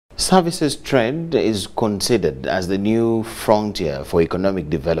Services trade is considered as the new frontier for economic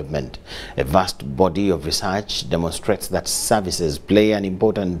development. A vast body of research demonstrates that services play an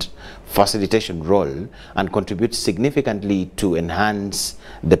important facilitation role and contribute significantly to enhance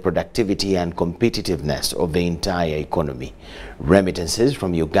the productivity and competitiveness of the entire economy. Remittances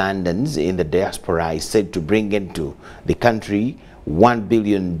from Ugandans in the diaspora is said to bring into the country $1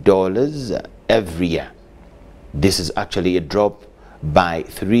 billion every year. This is actually a drop by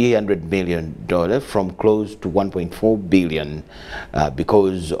 $300 million from close to $1.4 billion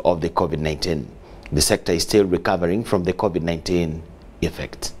because of the COVID-19. The sector is still recovering from the COVID-19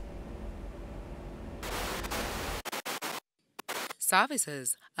 effect.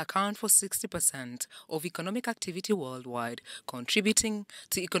 Services account for 60% of economic activity worldwide, contributing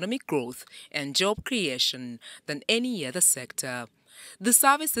to economic growth and job creation than any other sector. The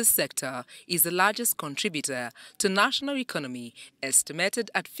services sector is the largest contributor to national economy,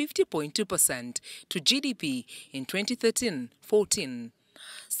 estimated at 50.2% to GDP in 2013-14.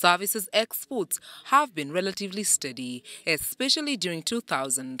 Services exports have been relatively steady, especially during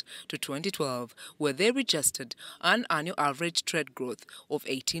 2000 to 2012, where they registered an annual average trade growth of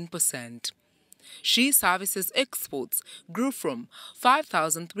 18%. She services exports grew from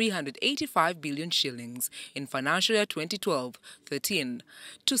 5,385 billion shillings in financial year 2012-13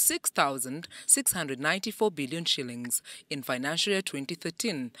 to 6,694 billion shillings in financial year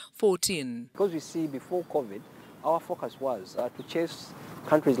 2013-14. Because we see before COVID, our focus was to chase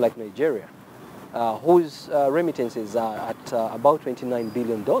countries like Nigeria, whose remittances are at about $29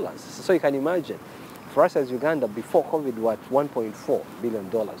 billion. So you can imagine, for us as Uganda, before COVID, we were at $1.4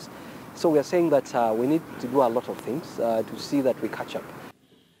 billion. So we are saying that we need to do a lot of things to see that we catch up.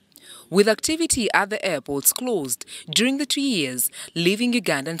 With activity at the airports closed during the 2 years, leaving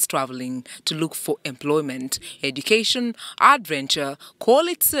Ugandans traveling to look for employment, education, adventure, call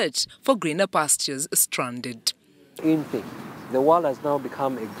it search for greener pastures stranded. The world has now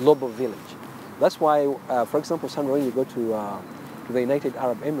become a global village. That's why, for example, when you go to the United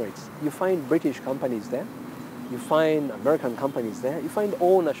Arab Emirates, you find British companies there. You find American companies there, you find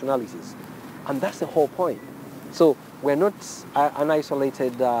all nationalities. And that's the whole point. So we're not an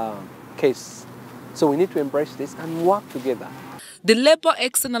isolated case. So we need to embrace this and work together. The labor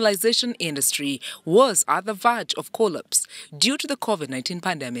externalization industry was at the verge of collapse due to the COVID-19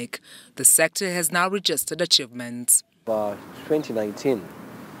 pandemic. The sector has now registered achievements. 2019,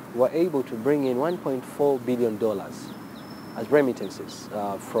 we were able to bring in $1.4 billion as remittances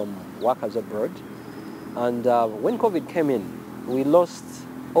from workers abroad. And when COVID came in, we lost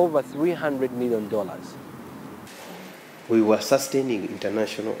over $300 million. We were sustaining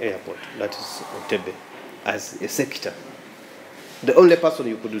international airport, that is Entebbe, as a sector. The only person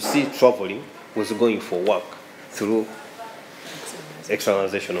you could see traveling was going for work through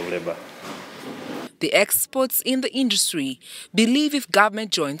externalization of labor. The experts in the industry believe if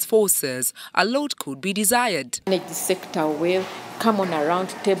government joins forces, a lot could be desired. Make the sector well, come on a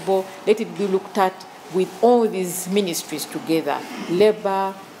round table, let it be looked at with all these ministries together,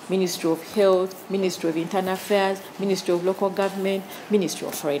 Labour, Ministry of Health, Ministry of Internal Affairs, Ministry of Local Government, Ministry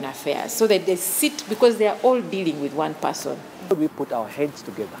of Foreign Affairs, so that they sit, because they are all dealing with one person. We put our heads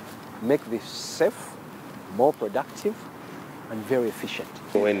together, make this safe, more productive, and very efficient.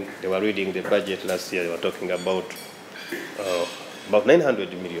 When they were reading the budget last year, they were talking about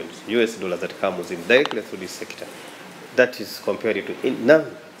 900 million US dollars that comes in directly through this sector. That is compared to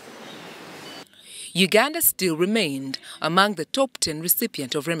none. Uganda still remained among the top 10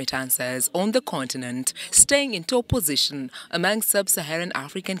 recipients of remittances on the continent, staying in top position among sub-Saharan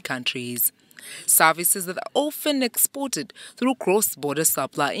African countries. Services that are often exported through cross-border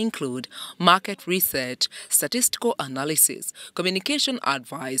supply include market research, statistical analysis, communication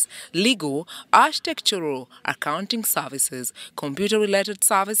advice, legal, architectural, accounting services, computer-related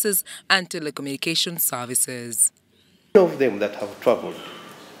services, and telecommunication services. Many of them that have traveled,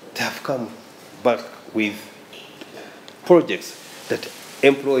 they have come back with projects that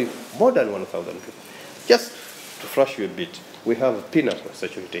employ more than 1,000 people. Just to flash you a bit, we have Pinnacle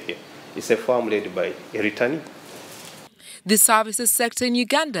Security here. It's a farm led by a returnee. The services sector in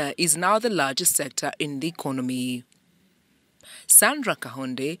Uganda is now the largest sector in the economy. Sandra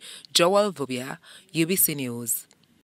Kahonde, Joel Vubia, UBC News.